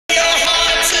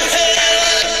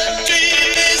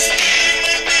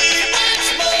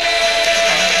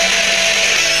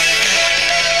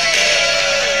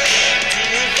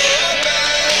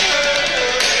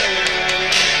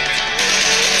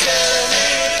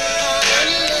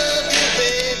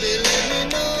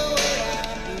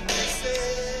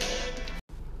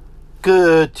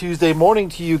Good Tuesday morning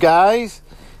to you guys.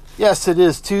 Yes, it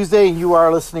is Tuesday, and you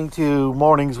are listening to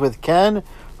Mornings with Ken,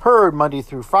 heard Monday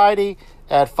through Friday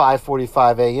at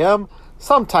 5:45 a.m.,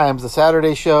 sometimes the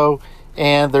Saturday show,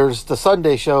 and there's the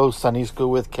Sunday show, Sunday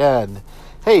School with Ken.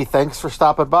 Hey, thanks for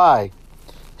stopping by.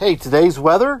 Hey, today's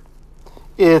weather,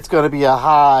 it's going to be a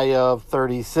high of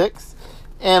 36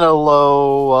 and a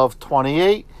low of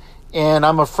 28, and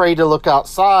I'm afraid to look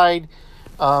outside.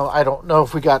 I don't know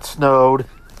if we got snowed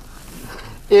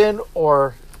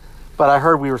but I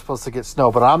heard we were supposed to get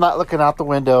snow, but I'm not looking out the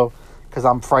window because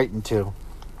I'm frightened too.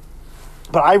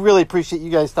 But I really appreciate you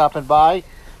guys stopping by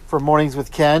for Mornings with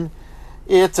Ken.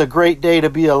 It's a great day to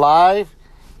be alive,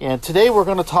 and today we're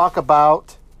going to talk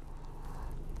about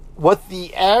what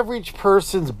the average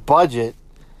person's budget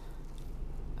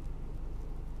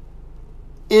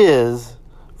is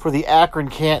for the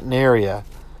Akron-Canton area.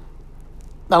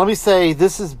 Now, let me say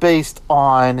this is based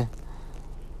on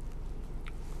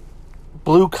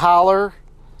blue-collar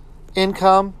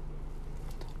income,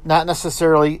 not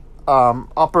necessarily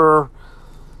upper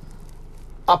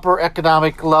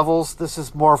economic levels. This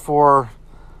is more for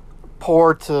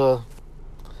poor to,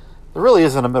 there really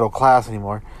isn't a middle class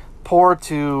anymore, poor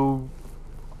to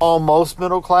almost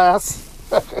middle class,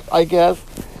 I guess.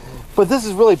 But this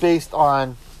is really based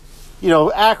on,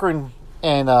 Akron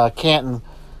and Canton,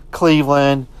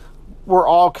 Cleveland, we're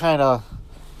all kind of,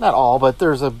 not all, but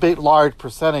there's a big, large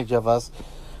percentage of us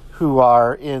who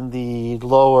are in the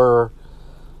lower,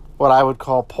 what I would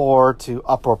call poor to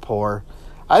upper poor.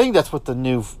 I think that's what the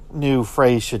new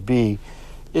phrase should be.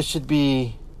 It should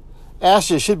be,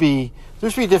 actually,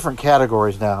 there should be different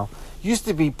categories now. It used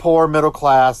to be poor, middle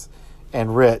class,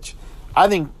 and rich. I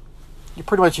think you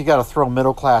got to throw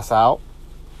middle class out.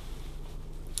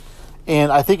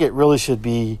 And I think it really should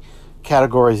be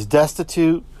categories: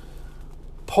 destitute,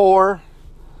 poor,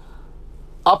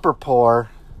 upper poor,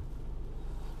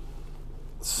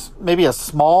 maybe a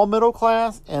small middle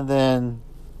class, and then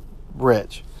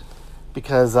rich.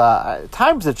 Because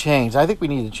times have changed. I think we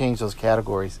need to change those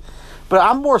categories. But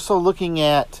I'm more so looking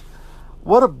at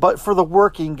but for the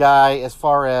working guy, as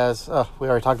far as, we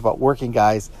already talked about working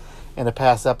guys in a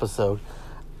past episode.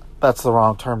 That's the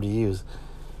wrong term to use.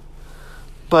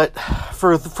 But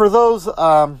for those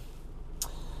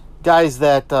guys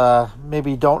that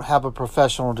maybe don't have a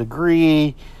professional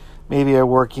degree, maybe are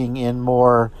working in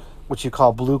more what you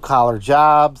call blue-collar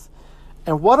jobs,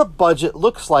 and what a budget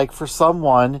looks like for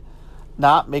someone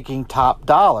not making top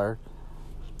dollar,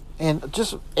 and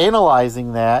just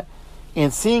analyzing that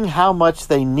and seeing how much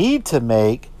they need to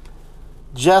make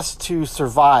just to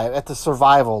survive at the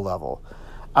survival level.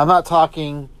 I'm not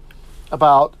talking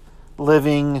about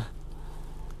living,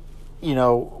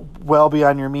 well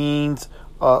beyond your means,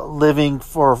 living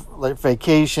for like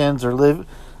vacations, or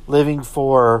living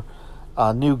for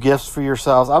new gifts for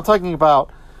yourselves. I'm talking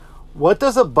about, what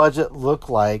does a budget look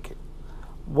like?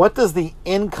 What does the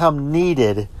income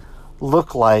needed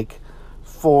look like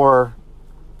for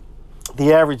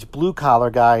the average blue-collar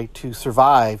guy to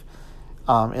survive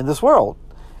in this world?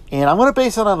 And I'm going to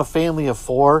base it on a family of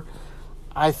four.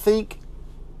 I think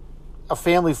a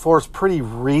family of four is pretty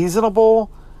reasonable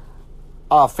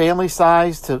family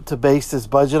size to base this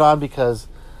budget on, because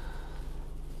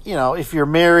if you're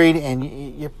married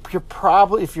and you're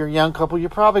probably, if you're a young couple, you're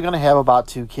probably going to have about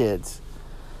 2 kids.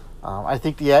 I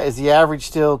think is the average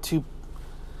still 2?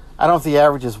 I don't know if the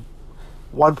average is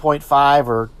 1.5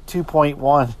 or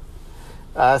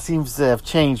 2.1. Seems to have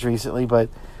changed recently, but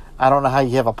I don't know how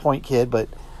you have a point kid. But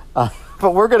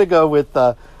we're going to go with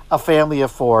a family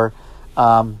of 4.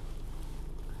 Mom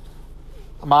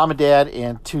and dad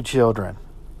and 2 children.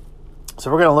 So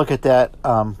we're going to look at that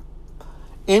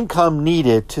income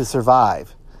needed to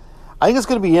survive. I think it's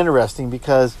going to be interesting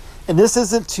because, and this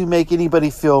isn't to make anybody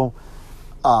feel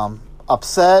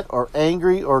upset or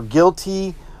angry or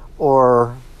guilty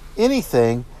or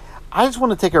anything. I just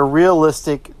want to take a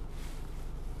realistic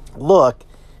look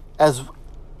as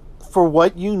for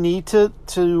what you need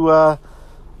to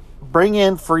bring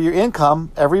in for your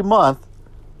income every month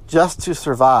just to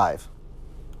survive.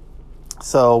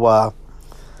 So,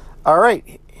 all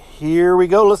right, here we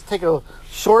go. Let's take a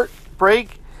short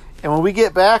break, and when we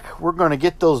get back, we're going to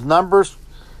get those numbers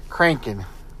cranking.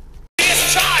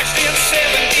 Discharged in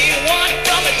 71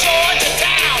 from a Georgia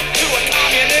town to a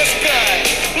communist gun.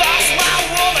 Lost my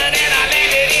woman and I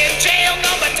landed in jail.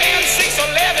 Number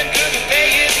 10611 couldn't pay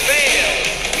his bail.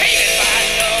 Hated by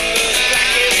numbers,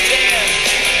 black is dead.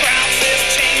 Brown says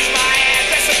change my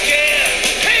address again.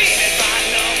 Hated by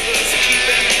numbers,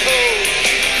 keeping code.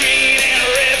 Green and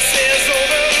red says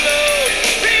overload.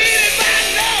 Hated by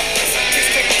numbers,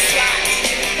 statistical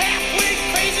slides. Halfway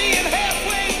crazy and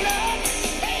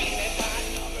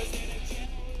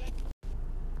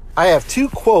I have two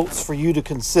quotes for you to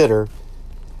consider.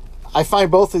 I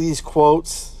find both of these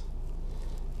quotes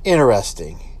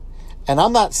interesting. And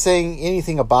I'm not saying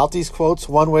anything about these quotes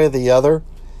one way or the other,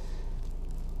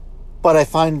 but I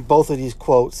find both of these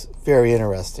quotes very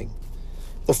interesting.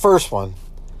 The first one,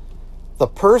 the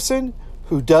person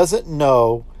who doesn't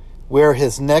know where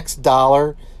his next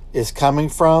dollar is coming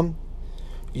from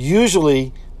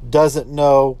usually doesn't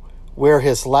know where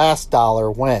his last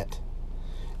dollar went.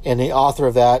 And the author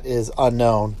of that is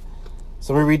unknown.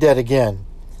 So let me read that again.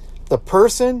 The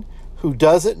person who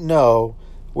doesn't know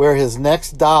where his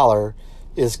next dollar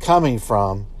is coming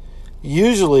from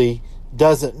usually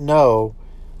doesn't know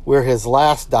where his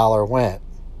last dollar went.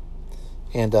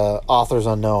 And author's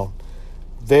unknown.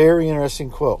 Very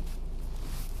interesting quote.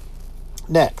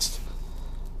 Next,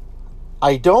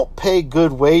 I don't pay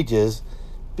good wages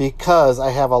because I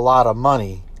have a lot of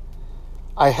money.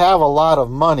 I have a lot of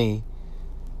money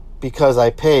because I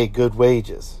pay good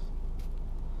wages.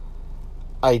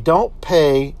 I don't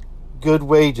pay good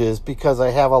wages because I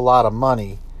have a lot of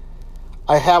money.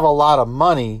 I have a lot of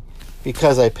money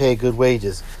because I pay good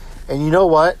wages. And you know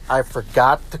what? I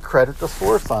forgot to credit the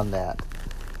source on that.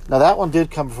 Now that one did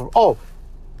come from,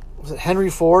 was it Henry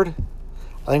Ford?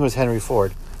 I think it was Henry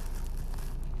Ford.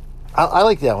 I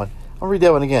like that one. I'll read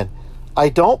that one again. I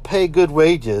don't pay good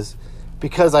wages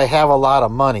because I have a lot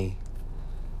of money.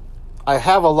 I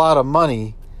have a lot of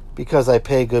money because I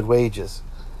pay good wages.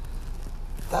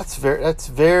 That's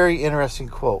very interesting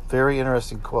quote. Very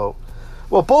interesting quote.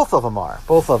 Well, both of them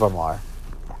are.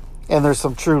 And there's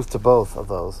some truth to both of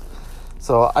those.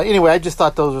 So anyway, I just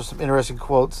thought those were some interesting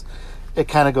quotes. It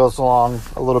kind of goes along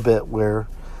a little bit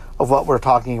of what we're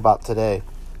talking about today.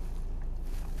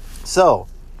 So,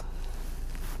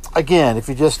 again, if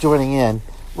you're just joining in,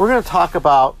 we're going to talk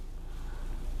about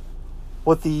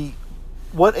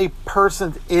what a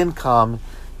person's income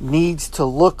needs to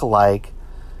look like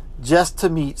just to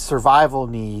meet survival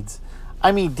needs.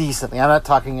 I mean decently. I'm not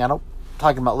talking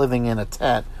about living in a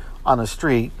tent on the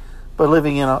street, but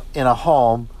living in a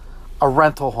home, a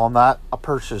rental home, not a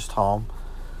purchased home,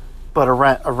 but a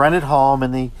rented home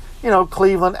in the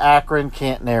Cleveland, Akron,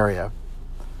 Canton area.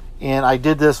 And I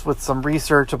did this with some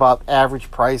research about average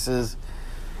prices,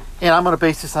 and I'm going to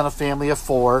base this on a family of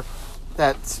 4.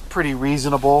 That's pretty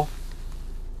reasonable.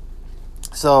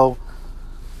 So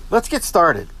let's get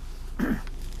started.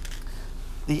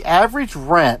 The average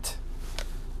rent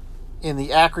in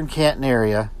the Akron, Canton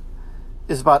area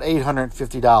is about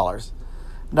 $850.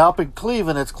 Now up in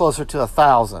Cleveland, it's closer to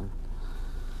 $1,000.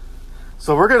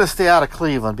 So we're going to stay out of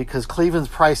Cleveland because Cleveland's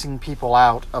pricing people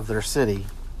out of their city.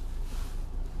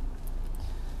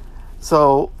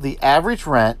 So the average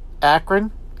rent,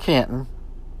 Akron, Canton,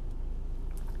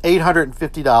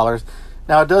 $850.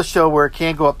 Now it does show where it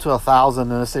can go up to $1,000 in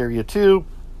this area too.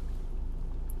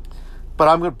 But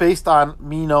I'm going based on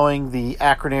me knowing the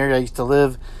Akron area. I used to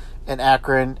live in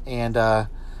Akron, and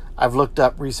I've looked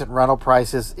up recent rental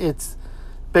prices. It's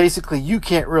basically you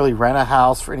can't really rent a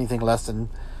house for anything less than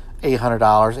 $800,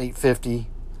 $850.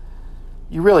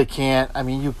 You really can't. I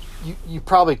mean, you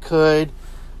probably could,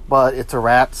 but it's a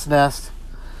rat's nest.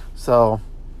 So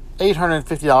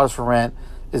 $850 for rent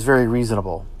is very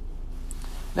reasonable.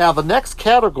 Now the next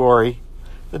category,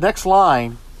 the next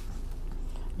line,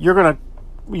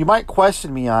 you might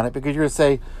question me on it because you're going to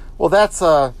say, well, that's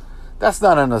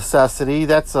not a necessity.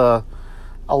 That's a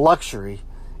luxury.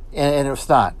 And it's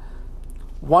not.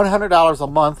 $100 a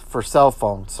month for cell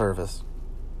phone service.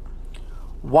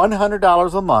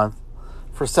 $100 a month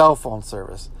for cell phone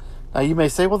service. Now you may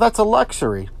say, well, that's a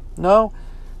luxury. No.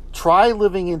 Try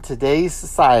living in today's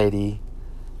society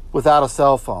without a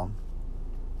cell phone.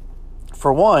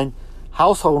 For one,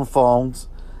 household phones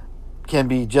can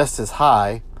be just as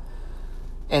high.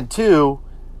 And two,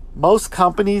 most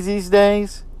companies these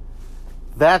days,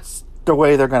 that's the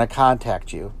way they're going to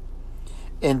contact you.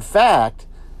 In fact,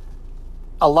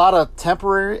 a lot of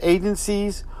temporary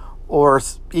agencies or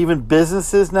even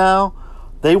businesses now,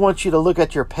 they want you to look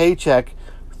at your paycheck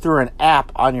through an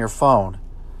app on your phone.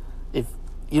 If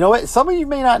you know what, some of you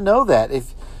may not know that.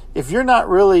 If you're not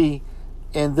really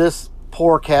in this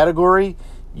poor category,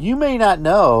 you may not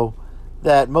know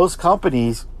that most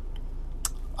companies,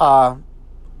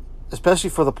 especially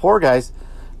for the poor guys,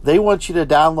 they want you to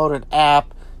download an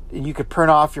app, and you could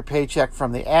print off your paycheck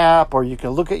from the app, or you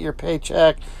can look at your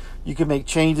paycheck. You can make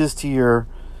changes to your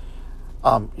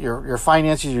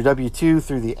finances, your W-2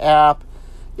 through the app.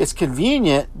 It's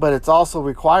convenient, but it also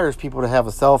requires people to have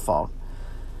a cell phone.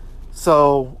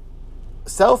 So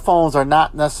cell phones are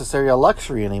not necessarily a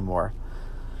luxury anymore.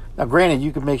 Now, granted,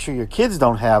 you can make sure your kids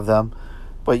don't have them,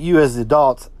 but you as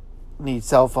adults need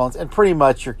cell phones, and pretty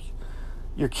much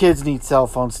your kids need cell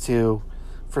phones too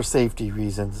for safety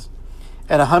reasons.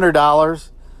 And $100,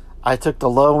 I took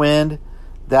the low end.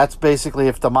 That's basically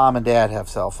if the mom and dad have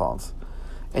cell phones.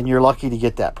 And you're lucky to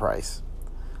get that price.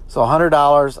 So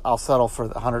 $100, I'll settle for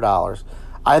the $100.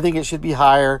 I think it should be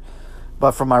higher,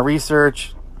 but from my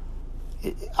research,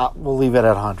 we'll leave it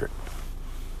at $100.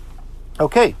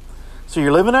 Okay, so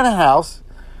you're living in a house.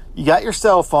 You got your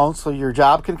cell phone so your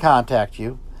job can contact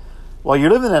you. While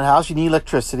you're living in a house, you need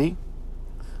electricity.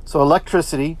 So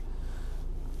electricity,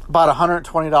 about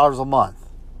 $120 a month.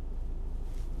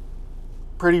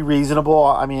 Pretty reasonable.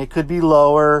 I mean, it could be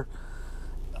lower,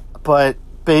 but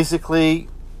basically,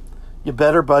 you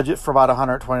better budget for about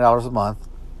 $120 a month.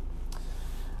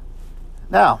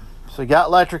 Now, so you got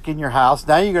electric in your house.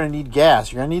 Now you're going to need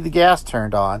gas. You're going to need the gas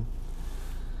turned on.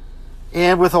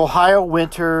 And with Ohio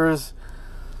winters,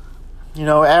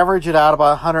 average it out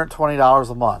about $120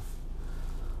 a month.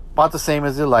 About the same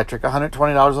as the electric,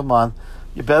 $120 a month.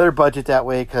 You better budget that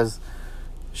way because,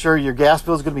 sure, your gas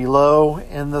bill is going to be low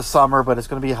in the summer, but it's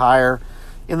going to be higher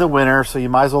in the winter, so you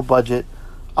might as well budget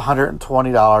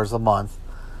 $120 a month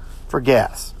for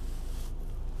gas.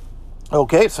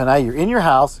 Okay, so now you're in your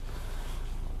house.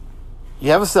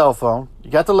 You have a cell phone.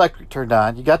 You got the electric turned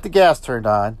on. You got the gas turned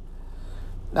on.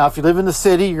 Now, if you live in the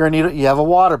city, you have a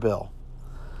water bill.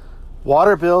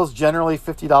 Water bill is generally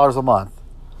 $50 a month.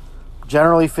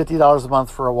 Generally $50 a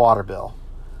month for a water bill,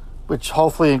 which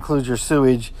hopefully includes your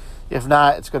sewage. If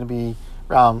not, it's going to be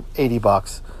around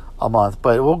 $80 a month.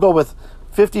 But we'll go with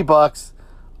 $50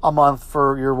 a month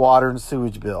for your water and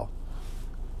sewage bill.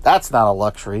 That's not a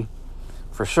luxury,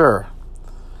 for sure.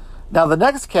 Now, the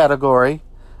next category,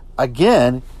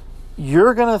 again,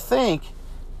 you're going to think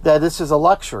that this is a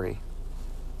luxury.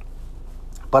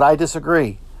 But I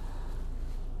disagree.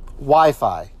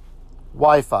 Wi-Fi.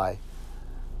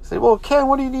 Say, well, Ken,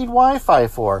 what do you need Wi-Fi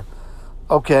for?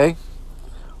 Okay.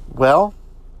 Well,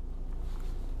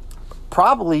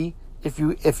 probably if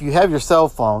you have your cell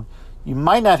phone, you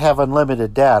might not have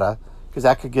unlimited data because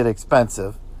that could get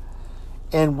expensive.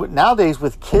 And nowadays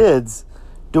with kids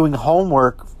doing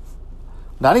homework,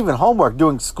 not even homework,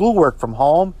 doing schoolwork from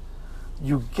home,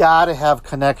 you got to have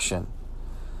connection.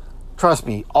 Trust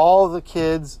me, all of the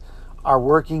kids are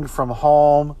working from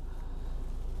home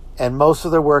and most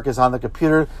of their work is on the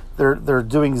computer. They're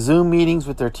doing Zoom meetings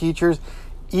with their teachers.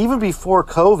 Even before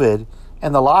COVID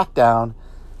and the lockdown,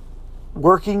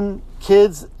 working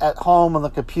kids at home on the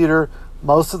computer,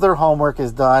 most of their homework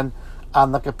is done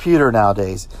on the computer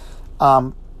nowadays.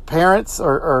 Parents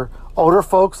or older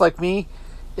folks like me,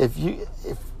 if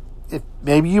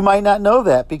maybe you might not know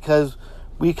that because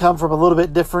we come from a little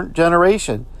bit different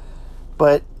generation.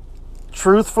 But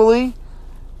truthfully,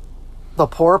 the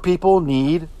poor people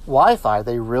need Wi-Fi.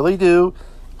 They really do.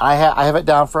 I have it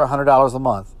down for $100 a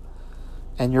month.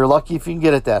 And you're lucky if you can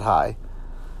get it that high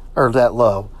or that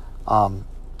low.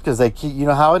 Because they keep, you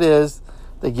know how it is.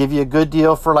 They give you a good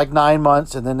deal for like 9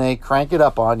 months and then they crank it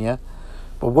up on you.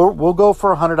 But we'll go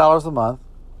for $100 a month.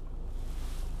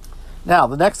 Now,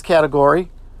 the next category,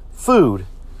 food.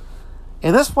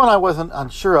 And this one I wasn't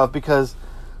unsure of because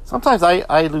sometimes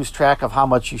I lose track of how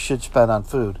much you should spend on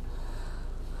food.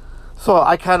 So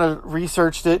I kind of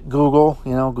researched it, Google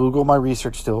my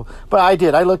research tool. But I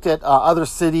did. I looked at other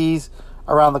cities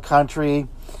around the country,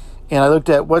 and I looked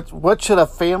at what should a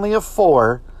family of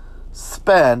 4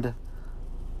 spend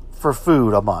for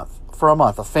food a month. For a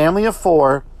month, a family of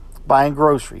 4 buying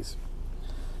groceries,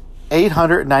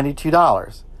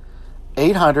 $892.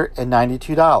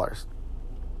 $892.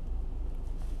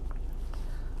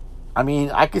 I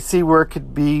mean, I could see where it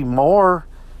could be more.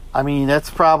 I mean, that's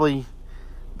probably,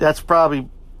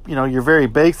 your very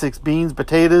basics, beans,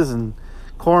 potatoes, and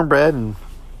cornbread. And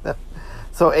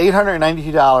so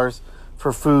 $892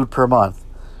 for food per month.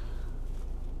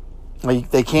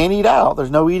 They can't eat out.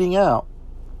 There's no eating out.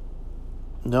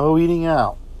 No eating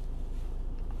out.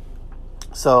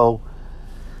 So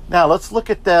now let's look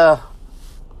at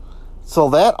so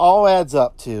that all adds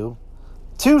up to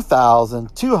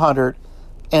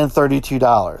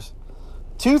 $2,232.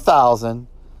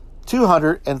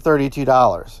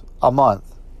 $2,232 a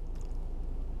month.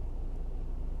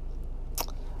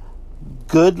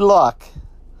 Good luck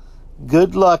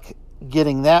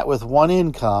getting that with one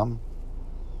income.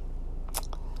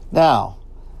 Now,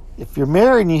 if you're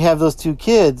married and you have those 2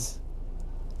 kids,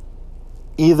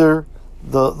 either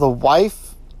the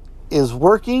wife is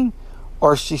working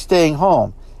or she's staying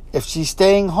home. If she's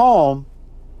staying home,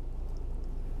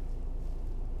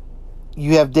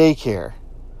 you have daycare.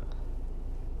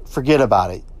 Forget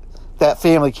about it. That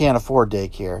family can't afford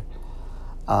daycare.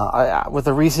 With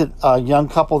a recent young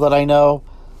couple that I know,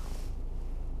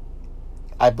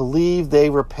 I believe they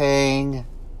were paying,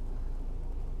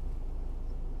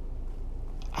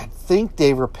 I think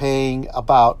they were paying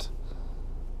about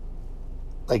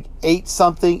like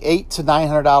 $8 to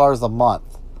 $900 a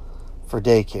month for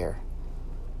daycare.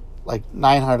 Like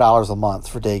 $900 a month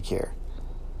for daycare.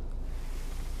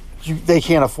 They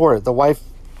can't afford it. The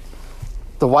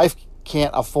wife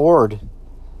can't afford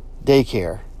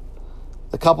daycare.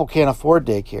 The couple can't afford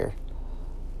daycare.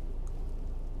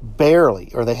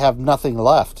 Barely, or they have nothing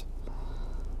left.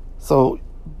 So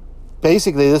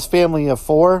basically, this family of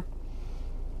 4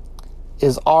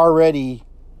 is already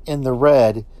in the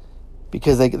red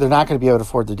because they're not going to be able to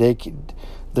afford their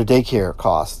daycare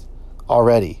costs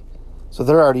already. So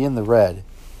they're already in the red.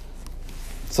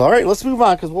 So all right, let's move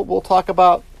on, because we'll talk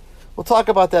about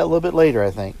that a little bit later, I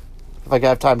think, if I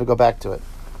have time to go back to it.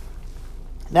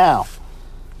 Now,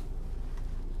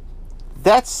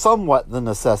 that's somewhat the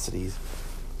necessities,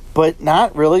 but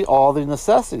not really all the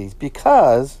necessities,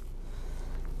 because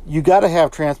you got to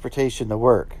have transportation to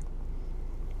work.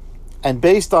 And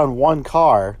based on one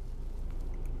car,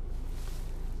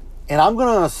 and I'm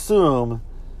going to assume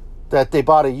that they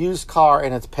bought a used car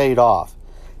and it's paid off.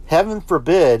 Heaven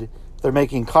forbid they're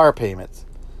making car payments,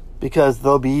 because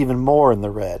they'll be even more in the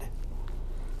red.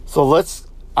 So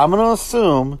I'm going to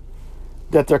assume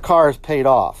that their car is paid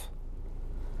off.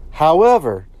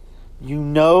 However,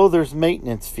 there's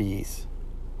maintenance fees.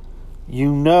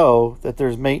 You know that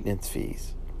there's maintenance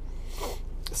fees.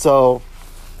 So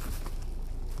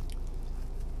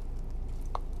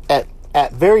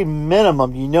at very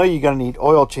minimum, you're going to need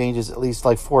oil changes at least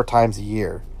like 4 times a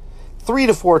year. 3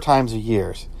 to 4 times a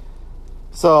year.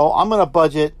 So I'm going to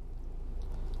budget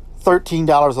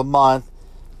 $13 a month,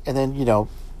 and then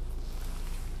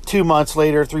 2 months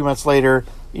later, 3 months later,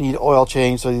 you need oil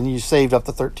change, so then you saved up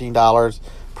to $13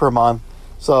 per month.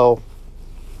 So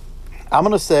I'm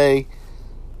going to say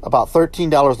about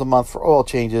 $13 a month for oil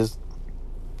changes,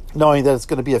 knowing that it's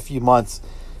going to be a few months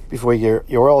before your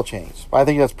oil change. I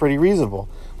think that's pretty reasonable.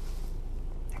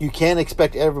 You can't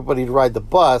expect everybody to ride the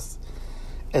bus,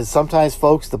 and sometimes,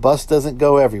 folks, the bus doesn't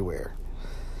go everywhere.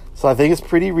 So I think it's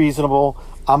pretty reasonable.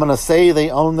 I'm going to say they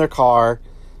own their car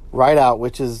right out,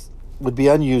 which would be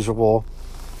unusual.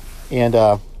 And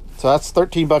so that's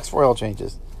 $13 for oil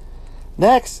changes.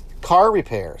 Next, car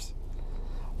repairs.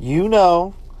 You're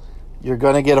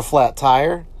going to get a flat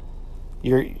tire.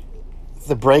 The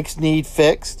brakes need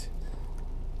fixed.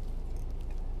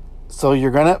 So I'm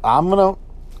gonna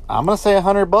say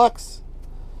 $100,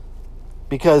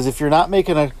 because if you're not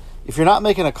making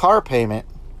a car payment,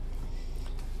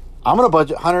 I'm gonna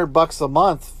budget $100 a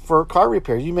month for car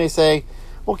repairs. You may say,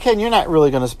 well, Ken, you're not really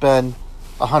gonna spend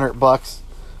 $100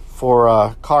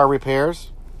 for car repairs.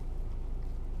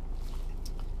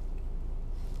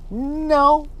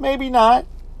 No, maybe not.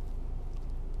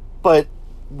 But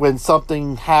when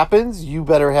something happens, you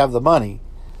better have the money.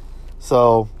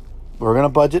 So we're going to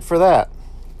budget for that.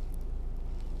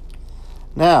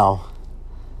 Now,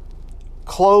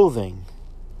 clothing.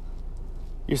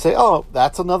 You say, oh,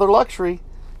 that's another luxury.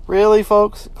 Really,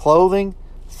 folks? Clothing,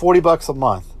 $40 a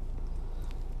month.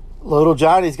 Little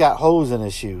Johnny's got holes in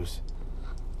his shoes.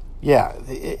 Yeah,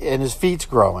 and his feet's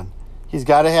growing. He's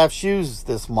got to have shoes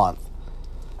this month.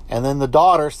 And then the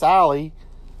daughter, Sally,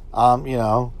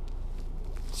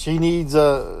 she needs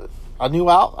a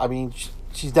new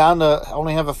she's down to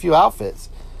only have a few outfits.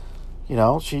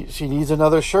 She needs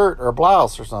another shirt or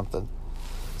blouse or something.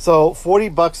 So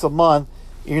 $40 a month.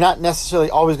 You're not necessarily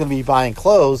always going to be buying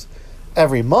clothes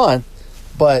every month,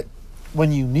 but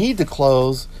when you need the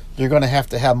clothes, you're going to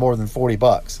have more than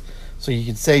 $40. So you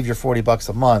can save your $40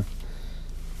 a month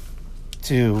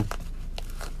to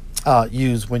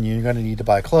use when you're going to need to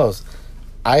buy clothes.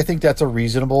 I think that's a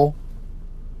reasonable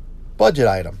budget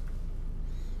item.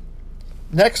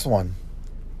 Next one,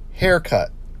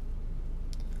 haircut.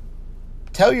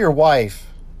 Tell your wife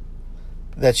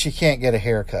that she can't get a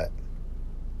haircut.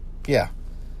 Yeah.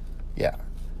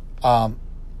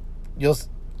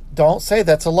 Don't say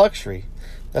that's a luxury.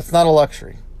 That's not a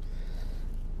luxury.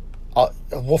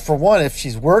 Well, for one, if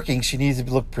she's working, she needs to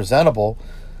look presentable,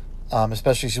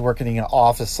 especially if she's working in an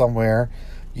office somewhere.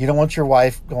 You don't want your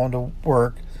wife going to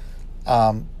work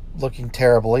looking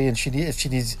terribly, and if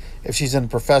she's in a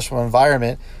professional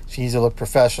environment, she needs to look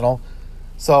professional.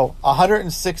 So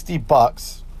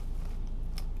 $160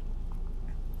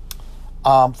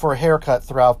 for a haircut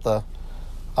throughout the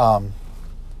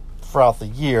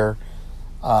year.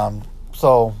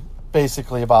 So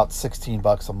basically about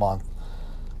 $16 a month.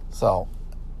 So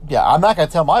yeah, I'm not going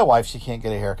to tell my wife she can't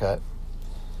get a haircut.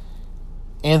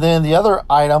 And then the other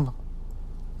item,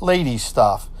 ladies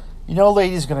stuff.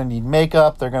 Ladies are going to need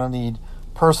makeup. They're going to need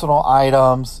personal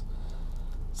items.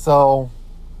 So,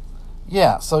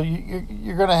 yeah, so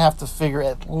you're going to have to figure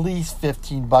at least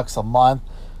 $15 a month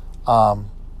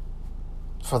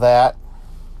for that.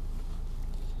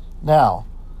 Now,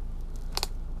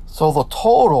 so the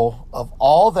total of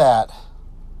all that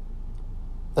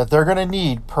they're going to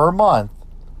need per month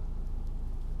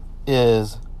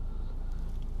is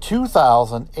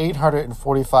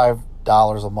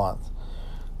 $2,845 a month.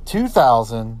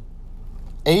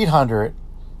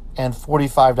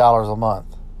 $2,845 a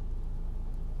month.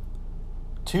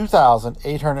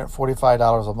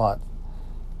 $2,845 a month.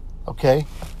 Okay?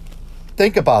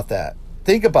 Think about that.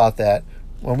 Think about that.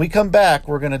 When we come back,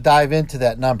 we're going to dive into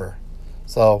that number.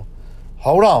 So,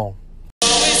 hold on.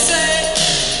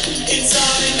 It's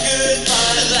all in good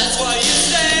fun, that's why you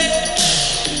stay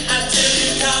until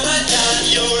you come undone.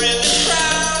 You're in the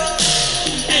crowd,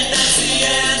 and that's the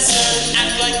answer.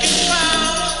 Act like a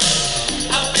clown,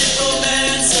 a big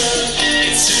romancer.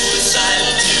 It's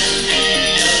suicidal to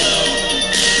be alone.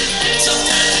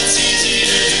 Sometimes it's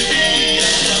easier to be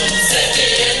alone.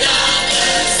 Safety in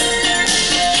numbers.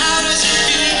 How does it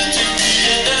feel to be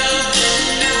alone?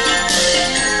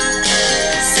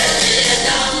 Safety in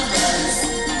numbers.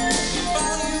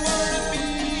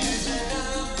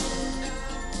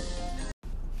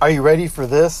 Are you ready for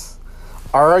this?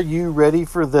 Are you ready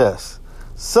for this?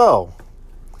 So,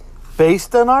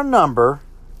 based on our number,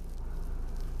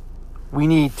 we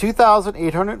need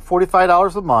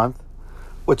 $2,845 a month,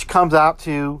 which comes out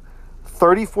to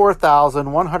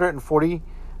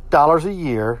 $34,140 a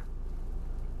year.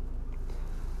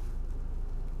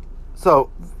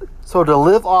 So to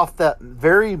live off that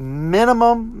very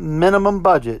minimum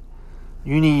budget,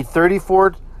 you need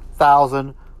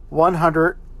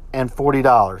 $34,140.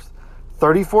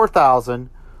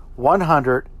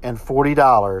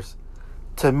 $34,140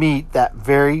 to meet that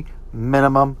very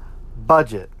minimum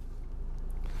budget.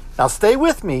 Now stay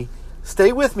with me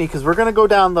because we're going to go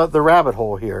down the rabbit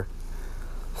hole here.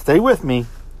 Stay with me.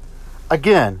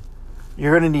 Again,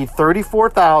 you're going to need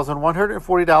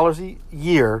 $34,140 a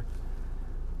year,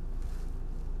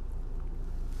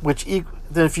 which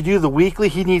then if you do the weekly,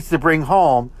 he needs to bring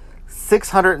home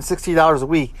 $660 a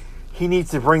week. He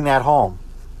needs to bring that home.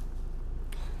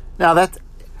 Now to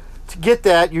get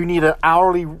that, you need an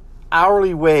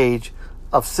hourly wage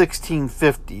of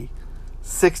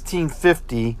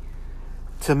 $16.50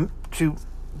 to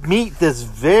meet this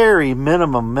very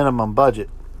minimum budget.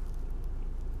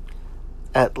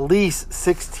 At least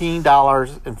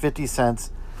 $16.50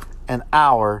 an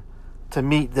hour to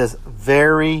meet this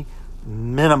very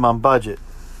minimum budget.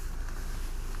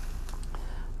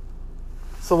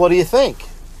 So what do you think?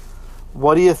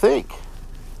 What do you think?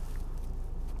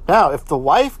 Now, if the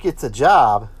wife gets a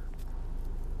job,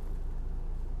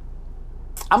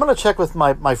 I'm going to check with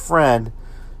my friend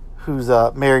who's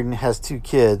married and has 2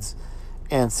 kids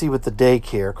and see what the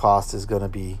daycare cost is going to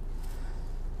be.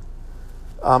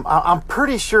 I'm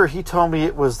pretty sure he told me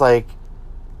it was like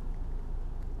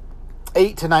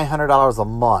 $800 to $900 a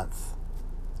month.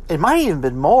 It might even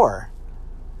been more,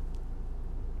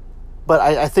 but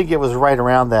I think it was right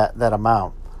around that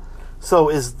amount. So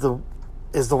is the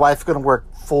wife going to work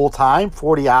full time,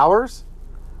 40 hours?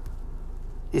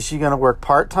 Is she going to work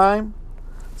part time?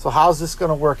 So how's this going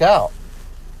to work out?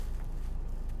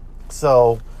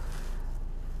 So,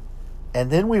 and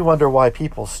then we wonder why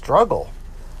people struggle.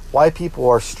 Why people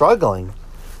are struggling.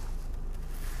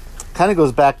 Kind of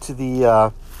goes back to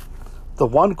the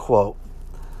one quote.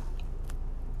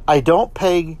 I don't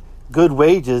pay good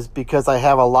wages because I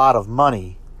have a lot of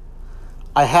money.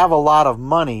 I have a lot of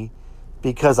money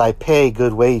because I pay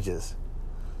good wages.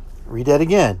 Read that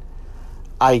again.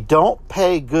 I don't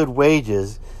pay good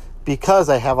wages because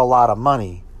I have a lot of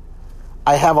money.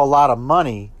 I have a lot of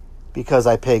money because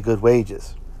I pay good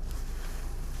wages.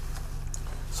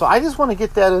 So I just want to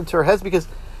get that into our heads because,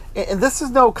 and this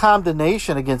is no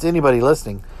condemnation against anybody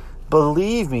listening.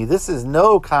 Believe me, this is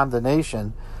no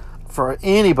condemnation for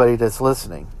anybody that's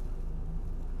listening.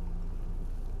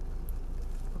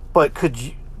 But could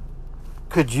you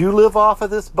live off of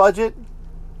this budget?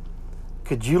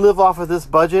 Could you live off of this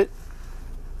budget?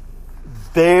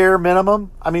 Bare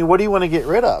minimum? I mean, what do you want to get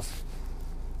rid of?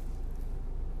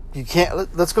 You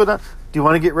can't. Let's go down. Do you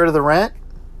want to get rid of the rent?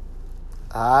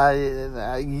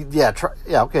 Yeah.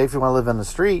 Okay. If you want to live in the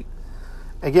street,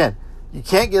 again, you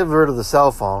can't get rid of the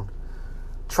cell phone.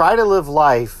 Try to live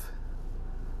life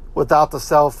without the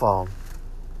cell phone.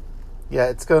 Yeah,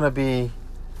 it's going to be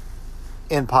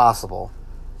impossible.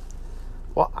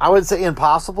 Well, I would say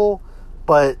impossible,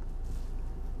 but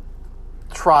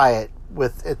try it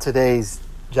with today's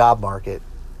job market.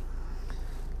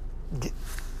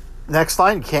 Next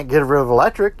line, you can't get rid of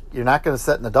electric. You're not going to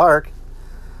sit in the dark.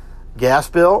 Gas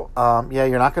bill,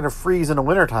 you're not going to freeze in the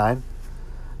wintertime.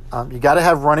 You got to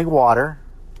have running water.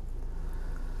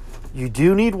 You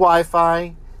do need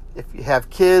Wi-Fi if you have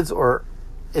kids, or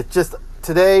it's just,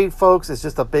 today, folks, it's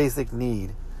just a basic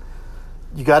need.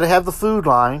 You got to have the food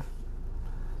line.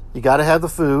 You got to have the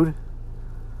food.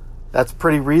 That's a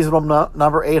pretty reasonable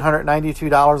number,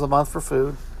 $892 a month for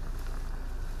food.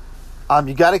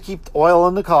 You got to keep oil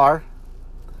in the car.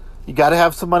 You got to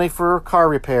have some money for car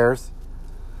repairs.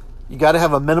 You got to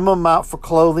have a minimum amount for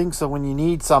clothing, so when you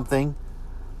need something.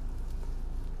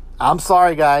 I'm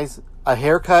sorry, guys, a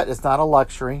haircut is not a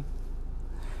luxury.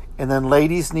 And then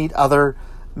ladies need other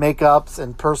makeups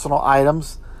and personal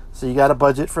items, so you got to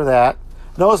budget for that.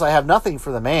 Notice I have nothing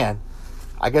for the man.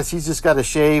 I guess he's just got to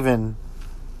shave, and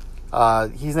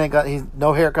he's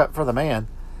no haircut for the man.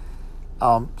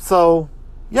 So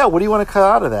yeah, what do you want to cut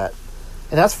out of that?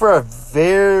 And that's for a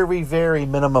very, very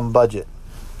minimum budget.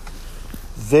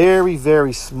 Very,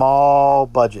 very small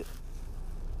budget.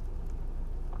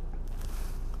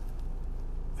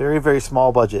 Very, very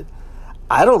small budget.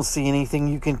 I don't see anything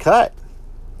you can cut.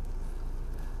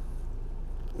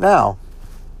 Now,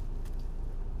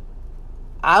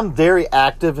 I'm very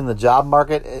active in the job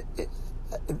market,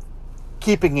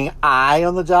 keeping an eye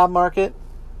on the job market.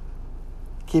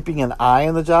 Keeping an eye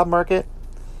on the job market.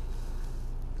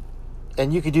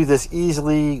 And you could do this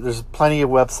easily. There's plenty of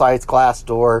websites,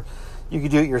 Glassdoor. You could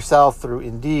do it yourself through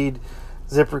Indeed,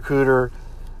 ZipRecruiter.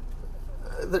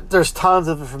 There's tons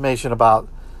of information about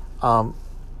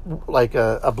like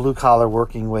a blue-collar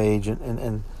working wage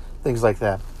and things like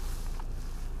that.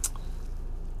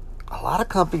 A lot of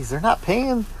companies, they're not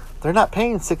paying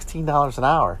 $16 an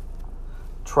hour.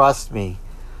 Trust me.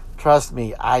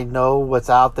 I know what's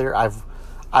out there.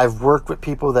 I've worked with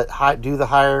people that do the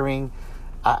hiring.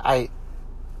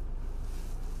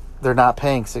 They're not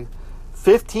paying.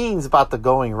 15 is about the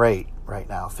going rate right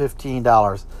now.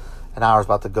 $15 an hour is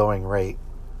about the going rate.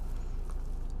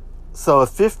 So if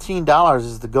 $15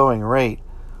 is the going rate,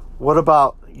 what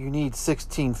about you need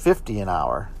 $16.50 an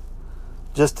hour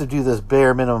just to do this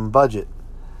bare minimum budget?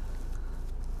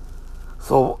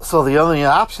 So the only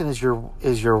option is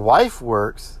your wife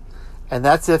works, and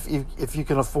that's if you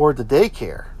can afford the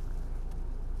daycare.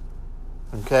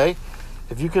 Okay?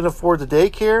 If you can afford the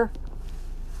daycare,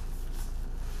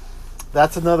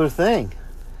 that's another thing.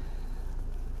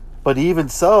 But even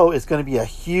so, it's going to be a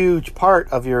huge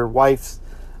part of your wife's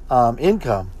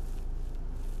income.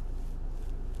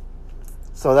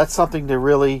 So that's something to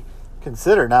really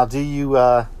consider. Now, do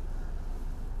you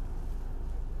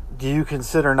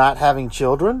consider not having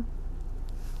children?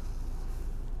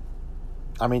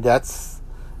 I mean, that's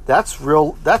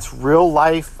real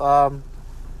life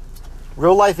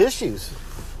issues.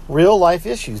 Real life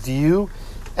issues. Do you,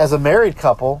 as a married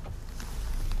couple,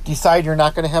 decide you're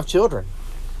not going to have children?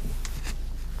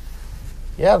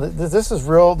 Yeah, this is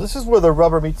real. This is where the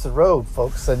rubber meets the road,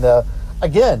 folks. And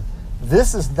again,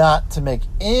 this is not to make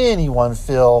anyone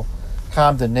feel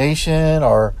condemnation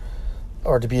or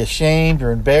to be ashamed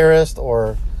or embarrassed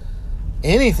or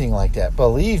anything like that.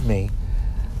 Believe me,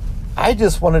 I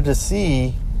just wanted to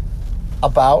see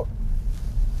about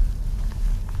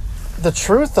the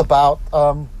truth about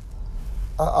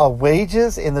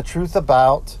wages and the truth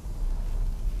about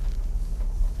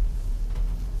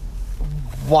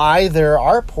why there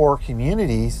are poor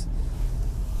communities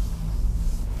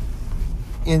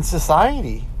in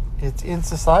society. It's in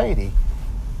society.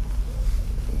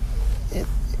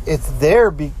 It's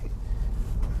there.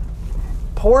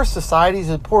 Poor societies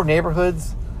and poor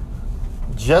neighborhoods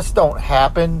just don't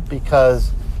happen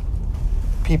because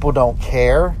people don't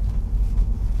care.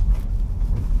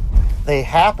 They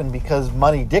happen because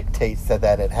money dictates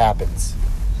that it happens.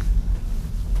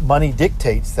 Money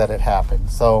dictates that it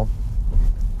happens. So,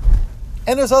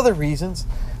 and there's other reasons.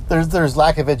 There's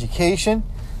lack of education.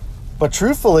 But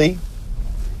truthfully,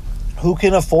 who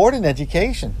can afford an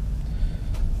education?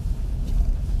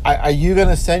 Are you going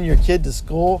to send your kid to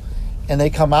school and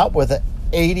they come out with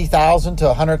 $80,000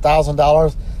 to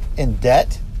 $100,000 in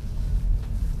debt?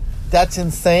 That's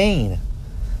insane.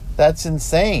 That's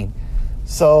insane.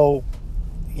 So,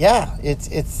 yeah,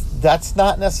 that's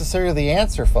not necessarily the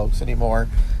answer, folks, anymore,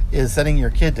 is sending your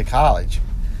kid to college.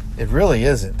 It really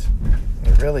isn't.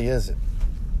 It really isn't.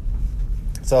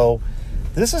 So,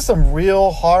 this is some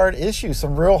real hard issues,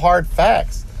 some real hard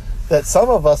facts that some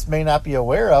of us may not be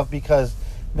aware of because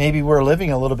maybe we're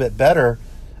living a little bit better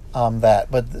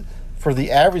but for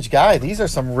the average guy, these are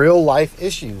some real life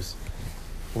issues.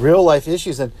 Real life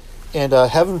issues. And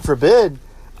heaven forbid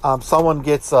someone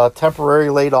gets temporarily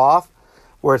laid off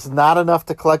where it's not enough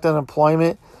to collect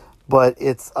unemployment, but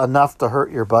it's enough to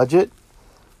hurt your budget,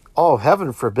 oh,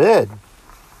 heaven forbid.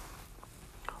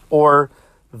 Or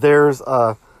there's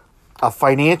a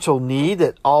financial need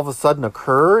that all of a sudden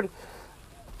occurred,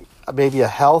 maybe a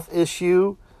health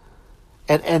issue.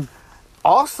 And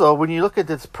also, when you look at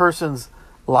this person's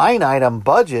line item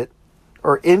budget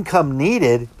or income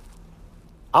needed,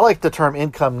 I like the term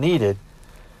income needed.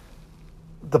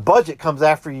 The budget comes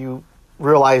after you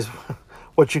realize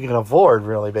what you can afford,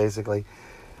 really, basically.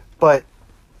 But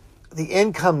the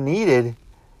income needed,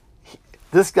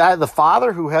 this guy, the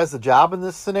father who has the job in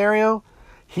this scenario,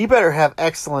 he better have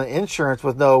excellent insurance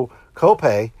with no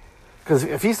copay. Because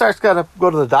if he starts going to go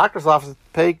to the doctor's office and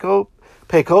pay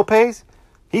copays,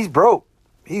 he's broke.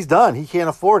 He's done. He can't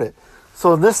afford it.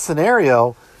 So in this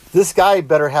scenario, this guy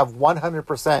better have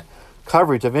 100%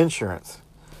 coverage of insurance.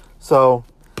 So,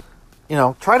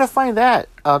 try to find that.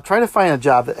 Try to find a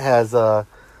job that has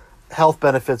health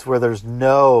benefits where there's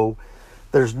no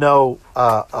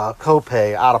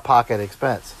copay, out-of-pocket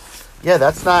expense. Yeah,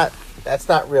 that's not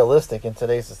realistic in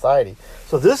today's society.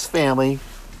 So this family,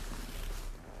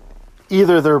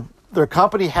 either their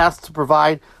company has to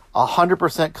provide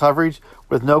 100% coverage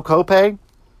with no copay,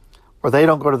 or they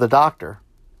don't go to the doctor.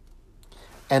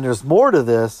 And there's more to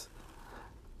this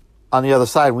on the other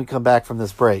side when we come back from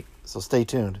this break. So stay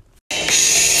tuned.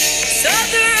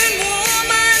 Southern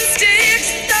woman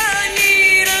sticks the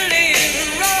needle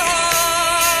in her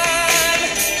arm.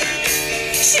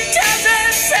 She tells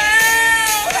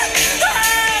herself,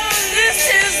 oh, this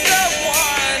is the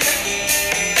one.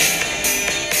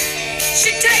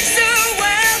 She takes her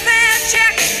welfare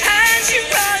check and she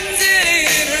runs it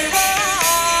in her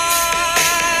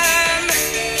arm.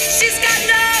 She's got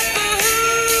no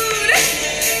food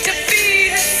to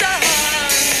feed her son.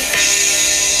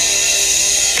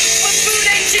 But food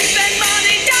ain't cheap and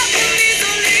money don't come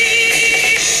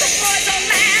easily. The boys on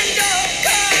land don't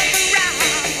come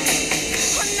around.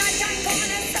 On nighttime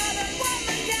corner, southern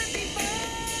woman can't be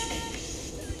found.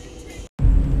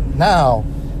 Now,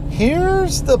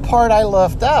 here's the part I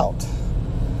left out.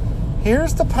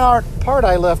 Here's the part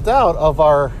I left out of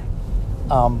our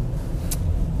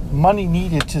money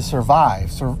needed to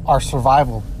survive, our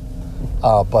survival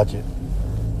budget.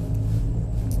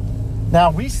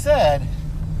 Now, we said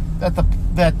that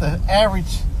the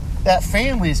average, that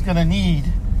family is going to need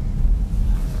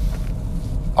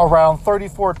around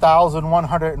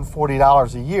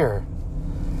 $34,140 a year.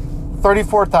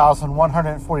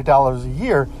 $34,140 a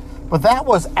year, but that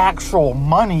was actual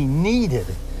money needed.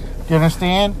 Do you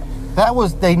understand?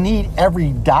 They need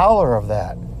every dollar of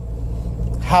that.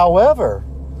 However,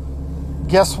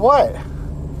 guess what?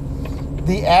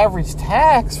 The average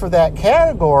tax for that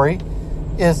category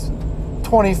is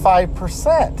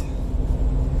 25%.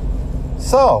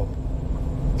 So,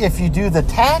 if you do the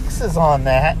taxes on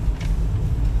that,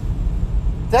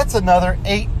 that's another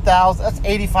 $8,000. That's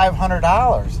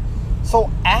 $8,500. So,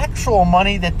 actual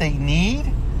money that they need,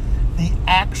 the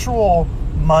actual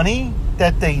money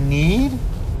that they need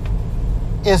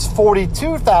is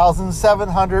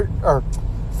 $42,700 or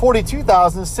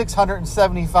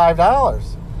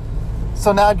 $42,675.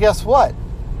 So now guess what?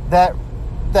 That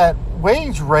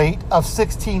wage rate of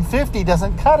 $1,650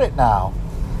 doesn't cut it now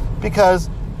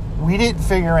because we didn't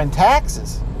figure in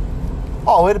taxes.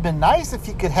 Oh, it'd have been nice if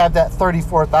you could have that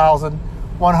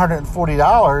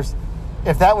 $34,140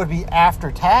 if that would be after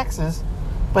taxes,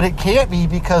 but it can't be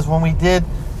because when we did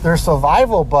their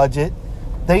survival budget,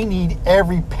 they need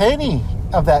every penny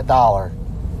of that dollar.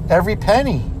 Every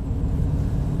penny.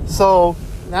 So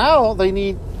now they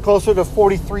need closer to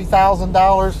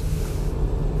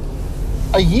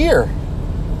 $43,000 a year.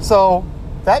 So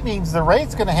that means the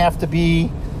rate's going to have to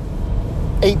be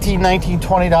 $18, $19,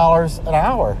 $20 an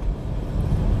hour.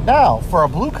 Now, for a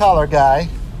blue-collar guy,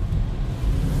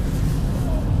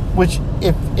 which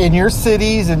if in your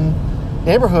cities and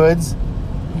neighborhoods,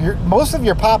 most of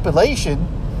your population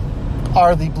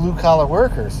are the blue-collar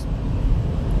workers.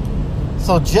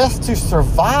 So just to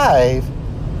survive,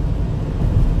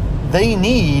 they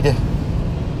need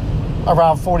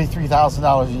around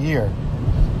 $43,000 a year.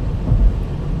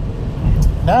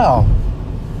 Now,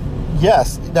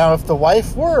 yes, now if the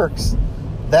wife works,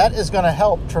 that is going to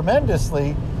help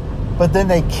tremendously, but then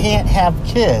they can't have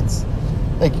kids.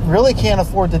 They really can't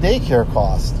afford the daycare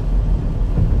cost.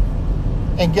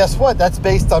 And guess what? That's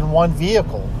based on one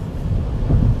vehicle.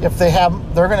 If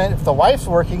the wife's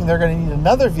working, they're going to need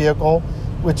another vehicle,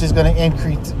 which is going to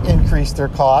increase their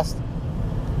cost.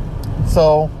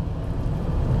 So,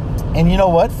 and you know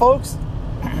what, folks?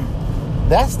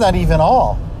 That's not even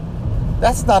all.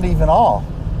 That's not even all.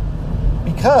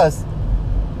 Because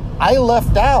I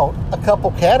left out a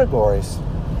couple categories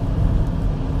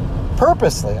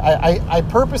purposely. I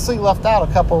purposely left out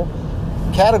a couple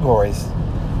categories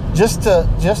just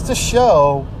to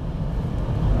show,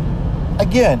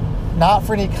 again, not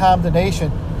for any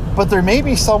condemnation, but there may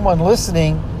be someone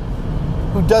listening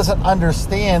who doesn't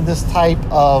understand this type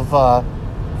of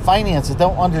finances,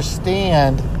 don't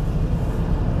understand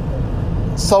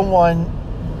someone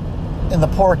in the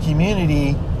poor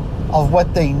community of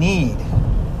what they need.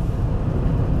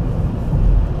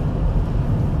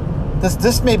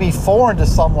 This may be foreign to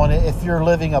someone if you're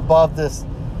living above this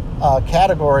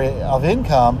category of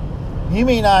income. You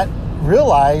may not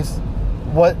realize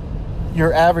what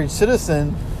your average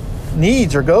citizen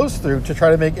needs or goes through to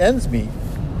try to make ends meet.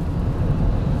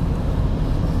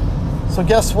 So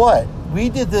guess what? We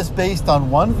did this based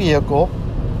on one vehicle.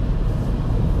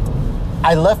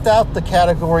 I left out the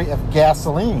category of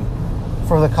gasoline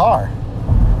for the car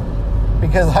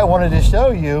because I wanted to show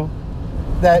you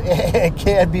that it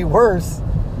can be worse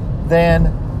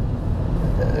than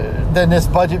this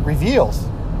budget reveals.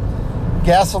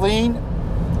 Gasoline,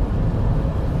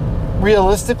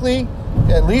 realistically,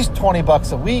 at least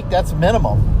 $20 a week. That's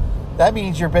minimum. That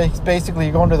means you're basically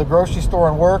going to the grocery store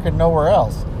and work and nowhere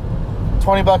else.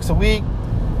 $20 a week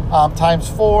times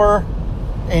 4,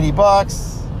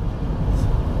 $80.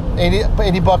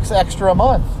 $80 extra a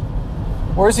month.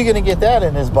 Where's he going to get that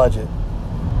in his budget?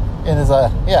 In his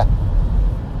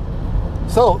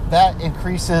So that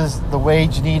increases the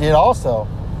wage needed also.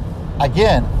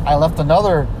 Again, I left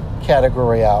another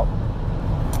category out.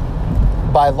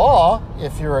 By law,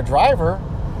 if you're a driver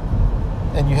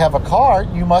and you have a car,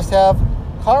 you must have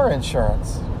car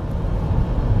insurance.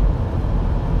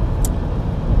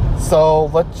 So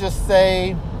let's just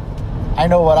say I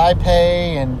know what I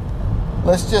pay, and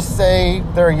let's just say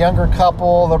they're a younger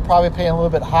couple. They're probably paying a little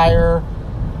bit higher.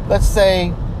 Let's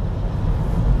say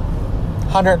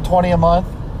 $120 a month.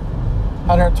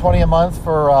 $120 a month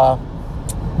for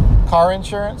car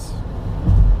insurance.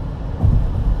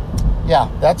 Yeah,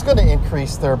 that's going to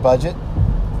increase their budget.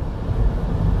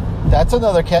 That's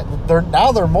another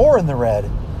now they're more in the red.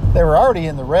 They were already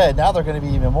in the red. Now they're going to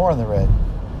be even more in the red.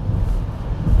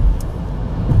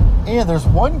 And there's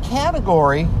one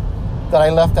category that I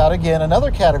left out again.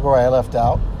 Another category I left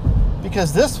out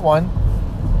because this one,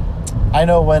 I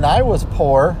know when I was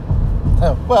poor.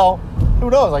 Well, who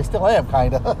knows? I still am,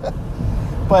 kind of.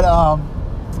 But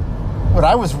when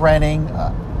I was renting,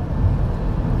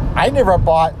 I never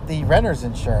bought the renter's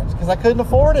insurance because I couldn't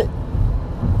afford it.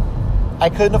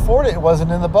 It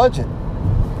wasn't in the budget.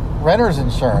 Renter's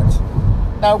insurance.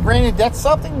 Now, granted, that's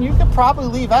something you could probably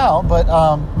leave out, but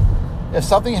if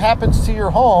something happens to your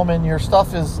home and your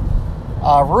stuff is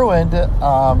ruined,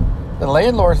 the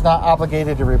landlord's not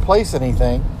obligated to replace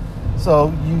anything.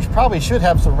 So you probably should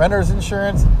have some renter's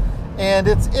insurance, and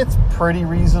it's pretty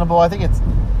reasonable. I think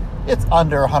it's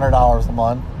under $100 a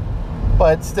month,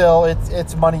 but still,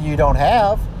 it's money you don't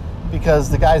have because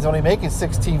the guy's only making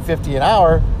 $16.50 an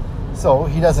hour, so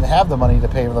he doesn't have the money to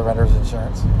pay for the renter's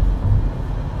insurance.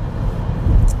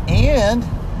 And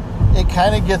it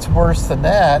kind of gets worse than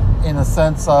that in the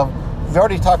sense of we've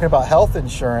already talking about health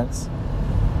insurance,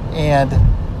 and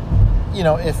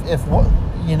if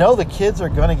the kids are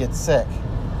going to get sick,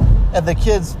 and the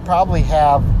kids probably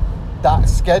have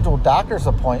scheduled doctor's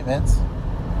appointments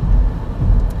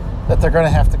that they're going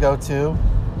to have to go to,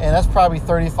 and that's probably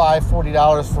 $35,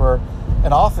 $40 for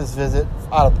an office visit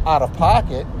out of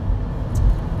pocket.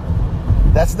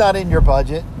 That's not in your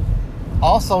budget.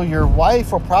 Also, your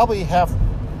wife will probably have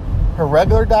her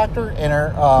regular doctor and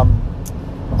her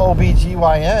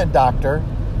OBGYN doctor,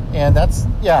 and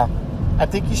I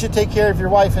think you should take care of your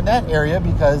wife in that area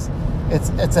because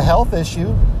it's a health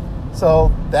issue.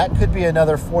 So that could be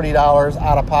another $40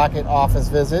 out of pocket office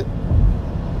visit.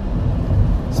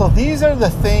 So these are the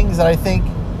things that I think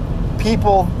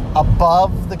people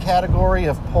above the category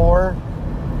of poor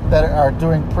that are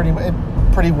doing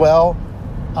pretty well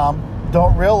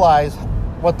don't realize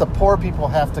what the poor people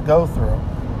have to go through.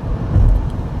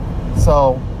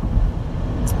 So,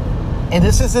 and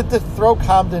this isn't to throw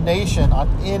condemnation on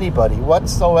anybody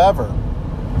whatsoever.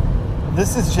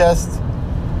 This is just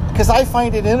because I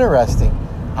find it interesting.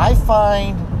 I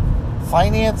find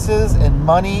finances and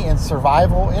money and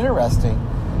survival interesting.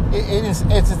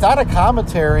 It's not a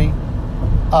commentary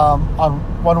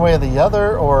on one way or the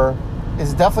other, or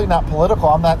it's definitely not political.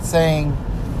 I'm not saying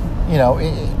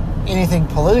anything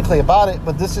politically about it,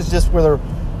 but this is just where the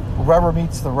rubber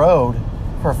meets the road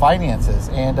for finances.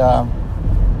 And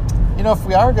if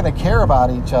we are going to care about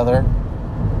each other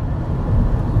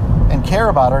and care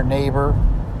about our neighbor,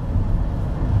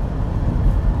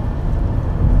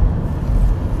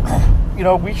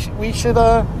 we should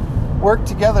work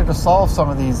together to solve some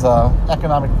of these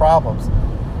economic problems.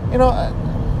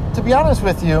 To be honest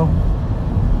with you,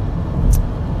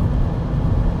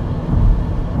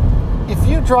 if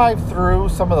you drive through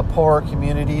some of the poorer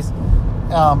communities,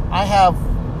 I'm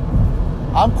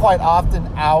quite often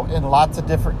out in lots of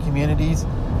different communities.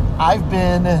 I've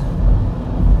been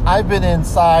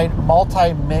inside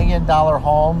multi-million dollar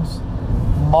homes.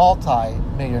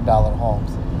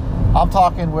 I'm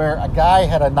talking where a guy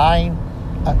had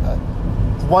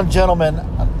one gentleman,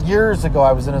 years ago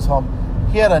I was in his home,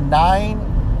 he had a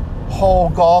 9-hole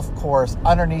golf course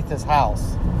underneath his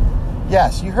house.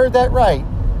 Yes, you heard that right.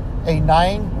 A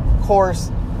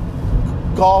 9-course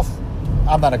golf.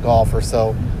 I'm not a golfer,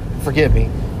 so forgive me.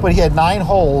 But he had 9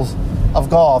 holes of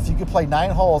golf. You could play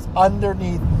 9 holes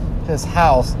underneath his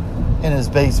house in his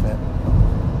basement.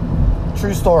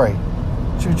 True story.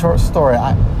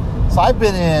 So I've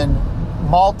been in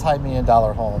multi-million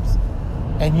dollar homes.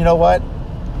 And you know what?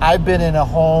 I've been in a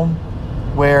home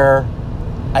where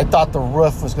I thought the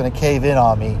roof was going to cave in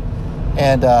on me.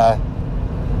 And I've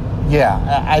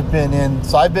been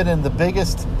in the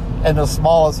biggest and the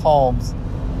smallest homes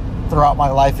throughout my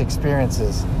life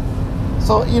experiences.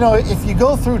 So, if you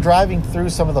go through driving through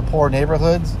some of the poor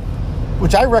neighborhoods,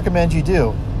 which I recommend you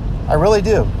do, I really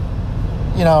do.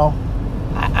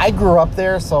 I grew up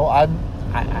there, so I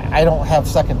don't have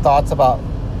second thoughts about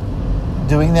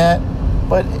doing that.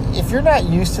 But if you're not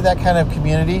used to that kind of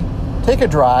community, take a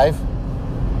drive.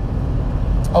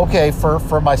 Okay,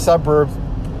 for my suburbs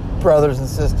brothers and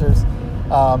sisters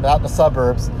out in the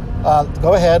suburbs,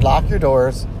 go ahead, lock your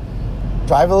doors,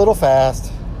 drive a little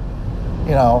fast,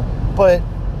 but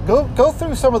go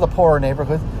through some of the poorer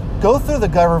neighborhoods. Go through the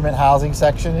government housing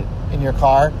section in your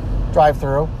car, drive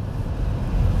through.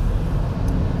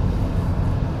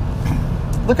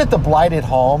 Look at the blighted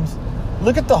homes.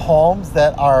 Look at the homes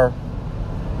that are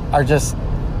just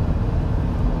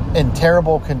in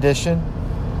terrible condition.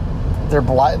 They're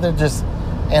just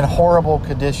in horrible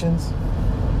conditions.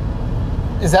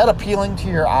 Is that appealing to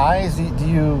your eyes? Do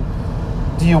you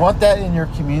want that in your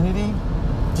community?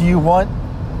 Do you want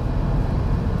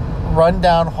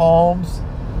rundown homes?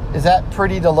 Is that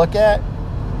pretty to look at?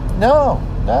 No.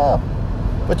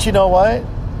 But you know what?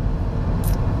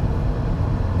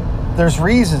 There's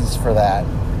reasons for that.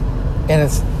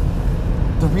 And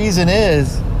the reason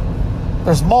is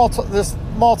there's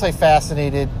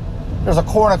multifaceted, there's a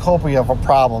cornucopia of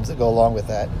problems that go along with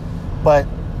that. But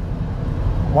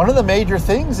one of the major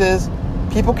things is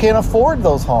people can't afford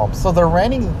those homes. So they're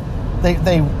renting,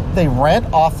 they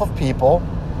rent off of people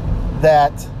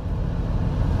that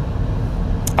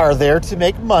are there to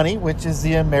make money, which is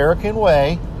the American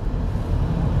way.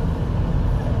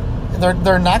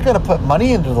 They're not going to put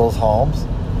money into those homes.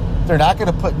 They're not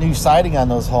going to put new siding on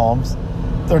those homes.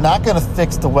 They're not going to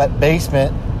fix the wet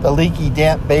basement, the leaky,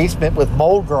 damp basement with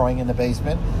mold growing in the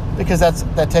basement, because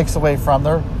that takes away from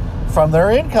their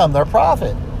income, their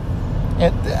profit.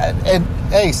 And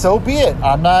hey, so be it.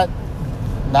 I'm not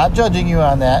judging you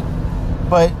on that,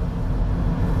 but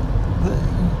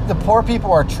the poor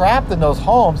people are trapped in those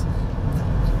homes.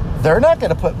 They're not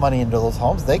going to put money into those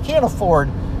homes. They can't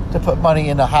afford to put money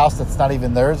in a house that's not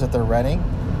even theirs that they're renting.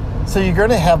 So you're going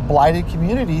to have blighted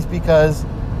communities because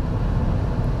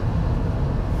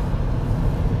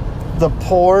the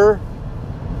poor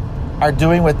are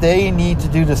doing what they need to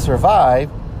do to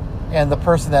survive, and the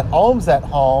person that owns that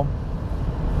home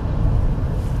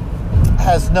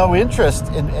has no interest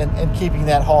in keeping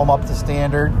that home up to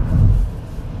standard.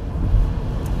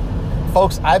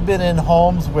 Folks, I've been in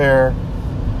homes where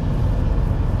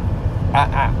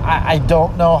I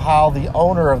don't know how the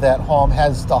owner of that home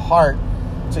has the heart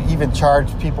to even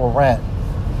charge people rent.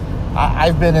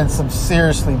 I've been in some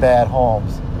seriously bad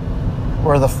homes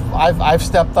where I've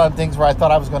stepped on things where I thought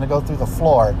I was going to go through the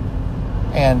floor,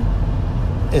 and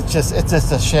it's just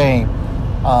a shame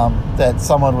that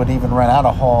someone would even rent out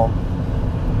a home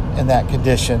in that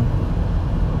condition.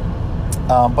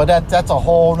 But that's a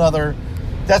whole nother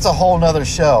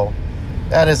show.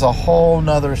 That is a whole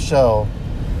nother show.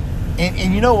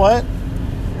 And you know what?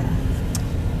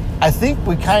 I think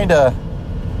we kind of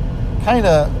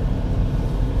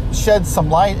shed some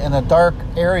light in a dark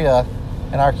area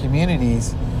in our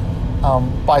communities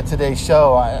by today's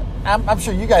show. I'm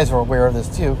sure you guys are aware of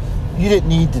this too. You didn't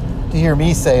need to hear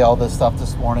me say all this stuff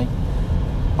this morning,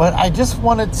 but I just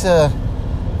wanted to,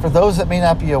 for those that may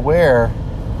not be aware,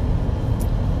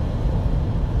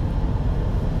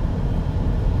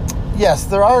 yes,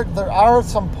 there are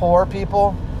some poor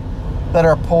people that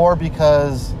are poor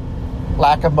because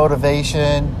lack of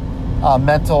motivation,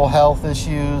 mental health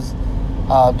issues,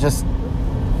 just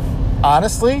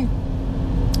honestly,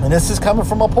 and this is coming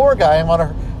from a poor guy, I'm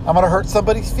gonna hurt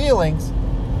somebody's feelings,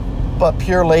 but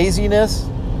pure laziness.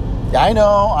 Yeah, I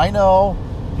know.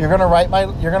 You're gonna write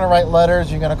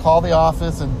letters. You're gonna call the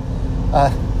office, and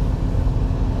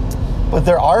but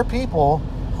there are people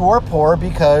who are poor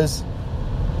because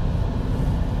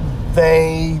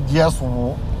they just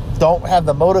don't have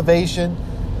the motivation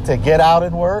to get out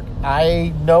and work.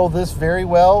 I know this very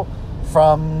well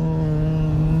from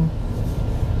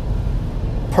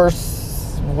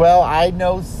I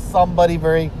know somebody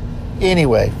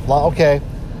anyway. Okay,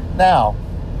 now.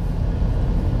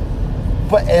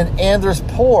 But and there's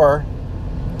poor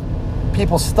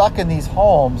people stuck in these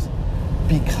homes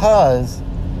because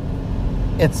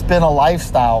it's been a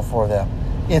lifestyle for them.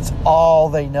 It's all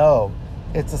they know.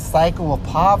 It's a cycle of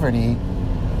poverty.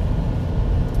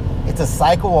 It's a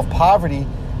cycle of poverty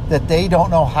that they don't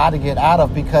know how to get out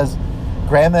of because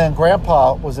grandma and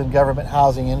grandpa was in government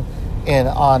housing and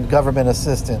on government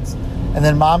assistance. And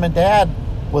then mom and dad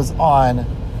was on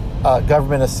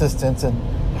government assistance and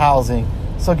housing.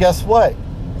 So guess what?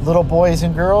 Little boys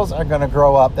and girls are going to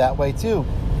grow up that way too,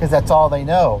 because that's all they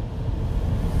know.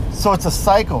 So it's a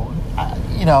cycle.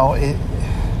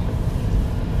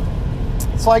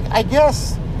 It's like I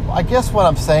guess what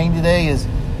I'm saying today is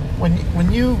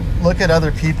when you look at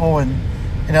other people in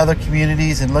other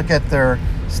communities and look at their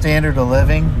standard of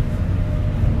living,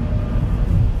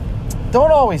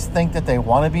 don't always think that they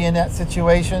want to be in that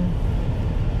situation.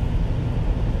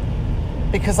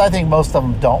 Because I think most of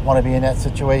them don't want to be in that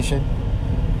situation.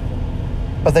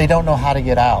 But they don't know how to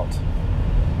get out.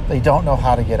 They don't know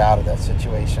how to get out of that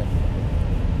situation.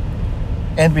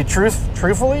 And be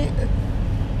truthfully,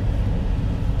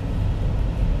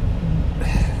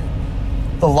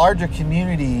 the larger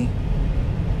community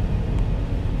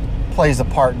plays a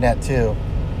part in that too.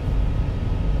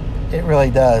 It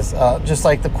really does. Just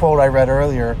like the quote I read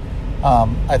earlier,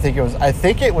 I think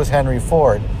it was Henry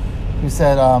Ford who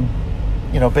said,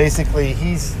 basically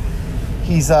he's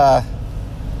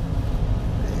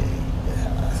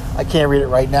I can't read it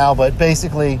right now, but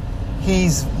basically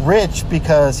he's rich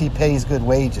because he pays good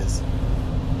wages.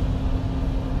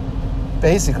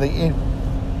 Basically,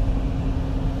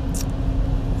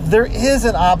 there is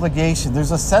an obligation.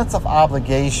 There's a sense of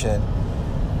obligation.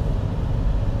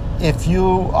 If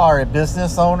you are a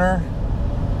business owner,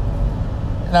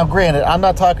 now granted, I'm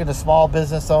not talking to small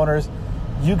business owners.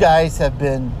 You guys have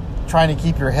been trying to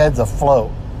keep your heads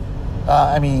afloat.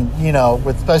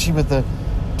 Especially with the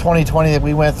 2020 that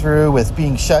we went through with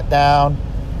being shut down.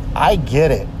 I get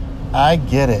it.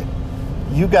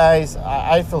 You guys,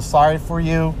 I feel sorry for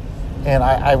you, and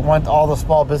I want all the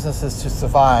small businesses to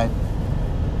survive.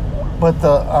 But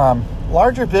the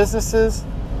larger businesses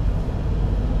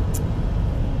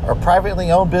or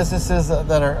privately owned businesses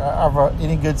that are of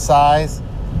any good size,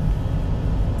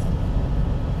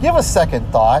 give a second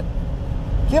thought.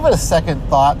 Give it a second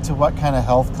thought to what kind of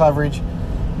health coverage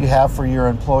you have for your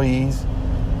employees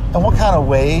and what kind of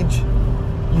wage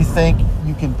you think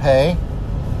you can pay.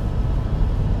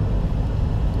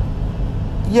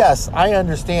 Yes, I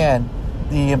understand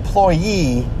the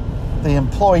employee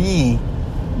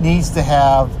needs to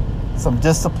have some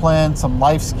discipline, some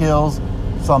life skills,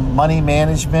 some money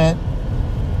management.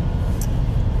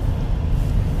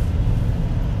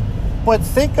 But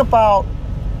think about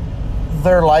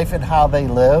their life and how they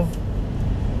live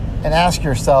and ask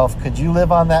yourself, could you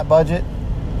live on that budget?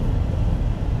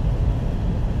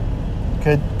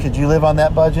 Could you live on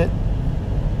that budget?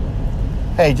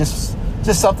 Hey, just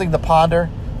something to ponder.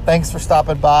 Thanks for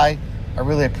stopping by. I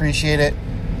really appreciate it.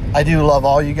 I do love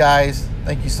all you guys.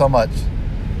 Thank you so much.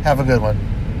 Have a good one.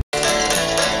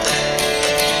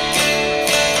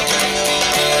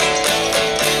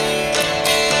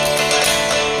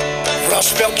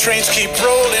 Rust Belt trains keep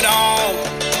rolling on,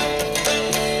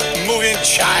 moving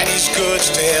Chinese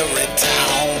goods to every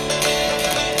town.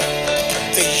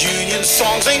 The union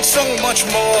songs ain't sung much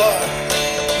more.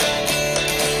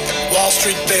 Wall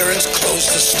Street barons close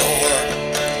the store.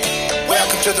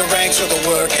 Welcome to the ranks of the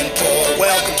working poor.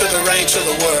 Welcome to the ranks of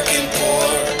the working poor.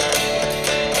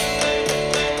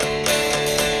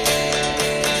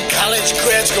 College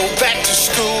grads go back to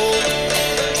school.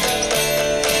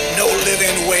 No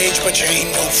living wage, but you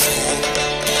ain't no fool.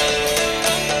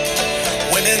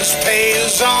 Women's pay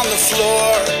is on the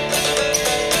floor.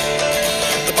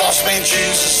 The boss man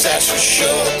chooses, that's for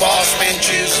sure. Boss man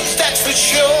chooses, that's for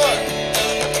sure.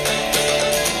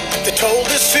 They told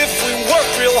us if we work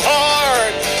real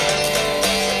hard,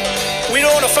 we'd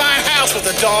own a fine house with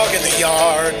a dog in the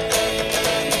yard.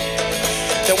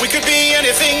 That we could be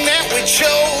anything that we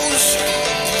chose.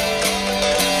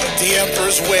 The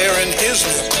emperor's wearing his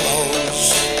new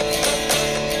clothes.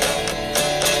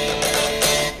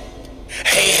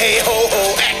 Hey, hey, ho, ho,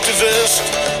 activist.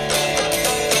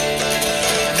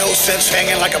 No sense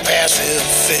hanging like a passive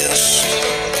fist.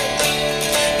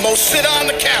 Most sit on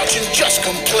the couch and just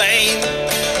complain.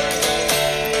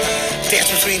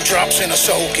 Dance between drops in a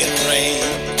soaking rain.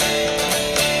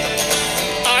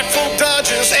 Artful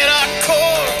dodgers at our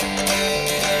core.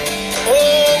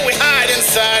 Oh, we hide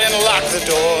inside and lock the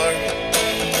door.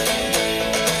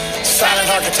 Silent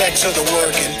architects of the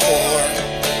working poor.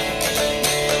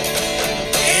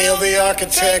 Hail the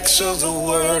architects of the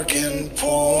working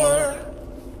poor.